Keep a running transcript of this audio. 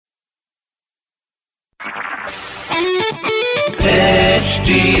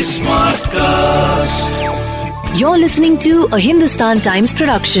HD Smartcast. You're listening to a Hindustan Times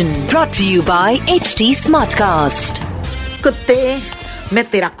production brought to you by HD Smartcast. कुत्ते मैं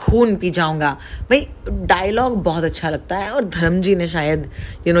तेरा खून P जाऊंगा भाई, डायलॉग बहुत अच्छा लगता है और धर्म जी ने शायद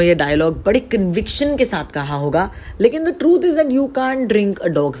ये डायलॉग बड़े कन्विक्शन के साथ कहा होगा. लेकिन the truth is that you can't drink a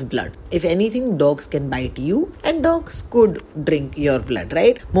dogs blood. If anything dogs can bite you and dogs could drink your blood,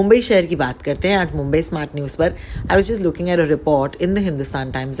 right. Mumbai शहर की बात करते हैं आज मुंबई स्मार्ट न्यूज पर. I was just looking at a report in the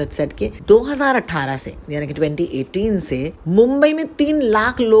Hindustan times that said कि 2018 से यानी कि 2018 से मुंबई में 3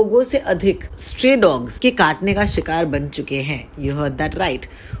 लाख लोगों से अधिक स्ट्रे डॉग्स के काटने का शिकार बन चुके हैं. You heard that right.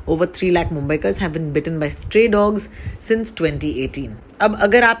 Over 3 lakh Mumbaikars have been bitten by stray dogs since 2018. अब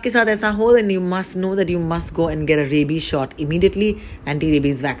अगर आपके साथ ऐसा हो then you must know that you must go and get a rabies shot immediately.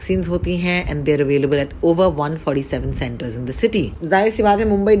 Anti-rabies vaccines होती हैं and they're available at over 147 centers in the city. जाहिर सी बात है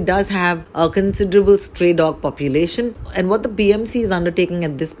Mumbai does have a considerable stray dog population and what the BMC is undertaking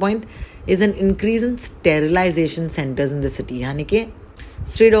at this point is an increase in sterilization centers in the city. यानी कि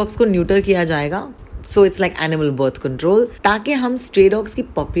stray dogs को neuter किया जाएगा. So it's like animal birth control, ताकि हम stray dogs की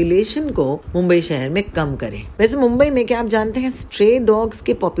population को मुंबई शहर में कम करें. वैसे मुंबई में क्या आप जानते हैं स्ट्रे डॉग्स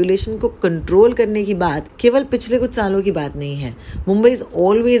के पॉपुलेशन को कंट्रोल करने की बात केवल पिछले कुछ सालों की बात नहीं है. Mumbai is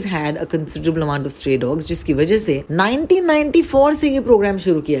always had a considerable amount of stray dogs, जिसकी वजह से 1994 से ये प्रोग्राम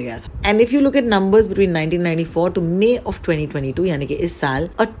शुरू किया गया था. And if you look at numbers between 1994 to May of 2022 यानी कि इस साल,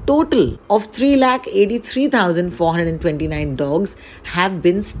 a total of 3,83,429 dogs have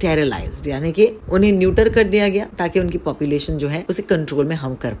been sterilised, यानी कि उन्हें न्यूटर कर दिया गया ताकि उनकी पॉपुलेशन जो है उसे कंट्रोल में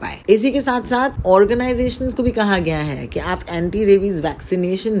हम कर पाए. इसी के साथ साथ ऑर्गेनाइजेशंस को भी कहा गया है कि आप एंटी रेबीज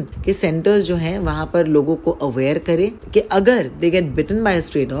वैक्सीनेशन के सेंटर्स जो हैं वहां पर लोगों को अवेयर करें कि अगर they get bitten bye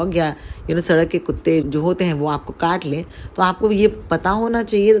stray dog या सड़क के कुत्ते जो होते हैं वो आपको काट लें तो आपको ये पता होना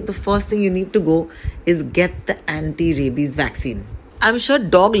चाहिए the first thing you need to go is get the anti rabies vaccine. I'm sure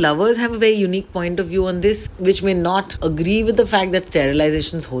dog lovers have a very unique point of view on this, which may not agree with the fact that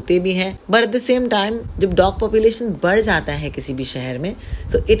sterilizations होते भी हैं. But at the same time, जब dog population बढ़ जाता है किसी भी शहर में,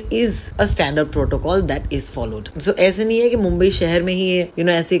 so it is a standard protocol that is followed. So ऐसे नहीं है कि मुंबई शहर में ही ये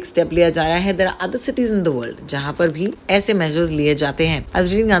ऐसे एक स्टेप लिया जा रहा है. There are other cities in the world जहाँ पर भी ऐसे measures लिए जाते हैं. I was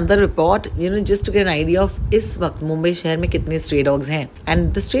reading another report, just to get an idea of इस वक्त मुंबई शहर में कितने stray dogs हैं. And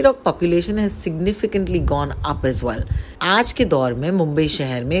the stray dog population has significantly gone up as well. आज के दौर में मुंबई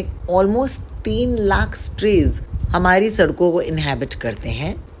शहर में ऑलमोस्ट 3 लाख स्ट्रेज हमारी सड़कों को इनहैबिट करते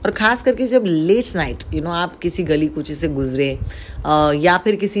हैं. और खास करके जब लेट नाइट आप किसी गली कुची से गुजरे या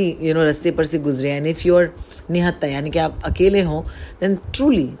फिर किसी रास्ते पर से गुजरे एंड इफ यू आर निहत्ता यानी कि आप अकेले हो, then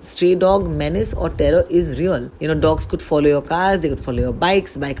truly stray dog menace और terror is real. Dogs could follow your cars, they could follow your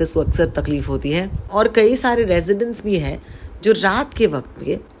bikes. Bikers को अक्सर तकलीफ होती है और कई सारे रेजिडेंट्स भी हैं जो रात के वक्त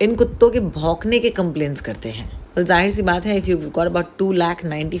के इन कुत्तों के भौंकने के कंप्लेंट्स करते हैं. जाहिर सी बात है, if you've got about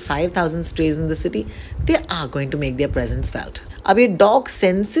 2,95,000 strays in the city, they are going to make their presence felt. अब ये dog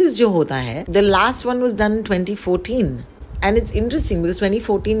census जो होता है, the last one was done in 2014, and it's interesting because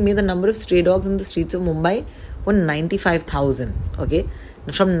 2014 में the number of stray dogs in the streets of Mumbai were 95,000. Okay.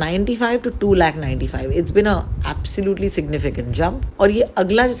 From 95 to 2,95,000. It's been a absolutely significant jump. और ये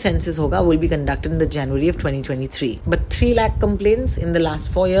अगला जो census होगा will be conducted in the January of 2023. But 3 lakh complaints in the last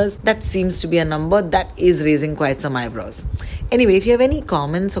 4 years, that seems to be a number that is raising quite some eyebrows. Anyway, if you have any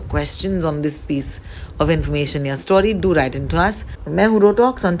comments or questions on this piece of information or story, do write into us. मैं हूँ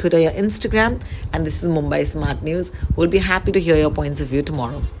Rotox on Twitter या Instagram, and this is Mumbai Smart News. We'll be happy to hear your points of view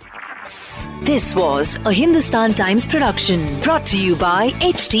tomorrow. This was a Hindustan Times production brought to you by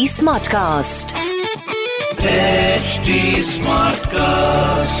HD Smartcast. HD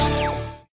Smartcast.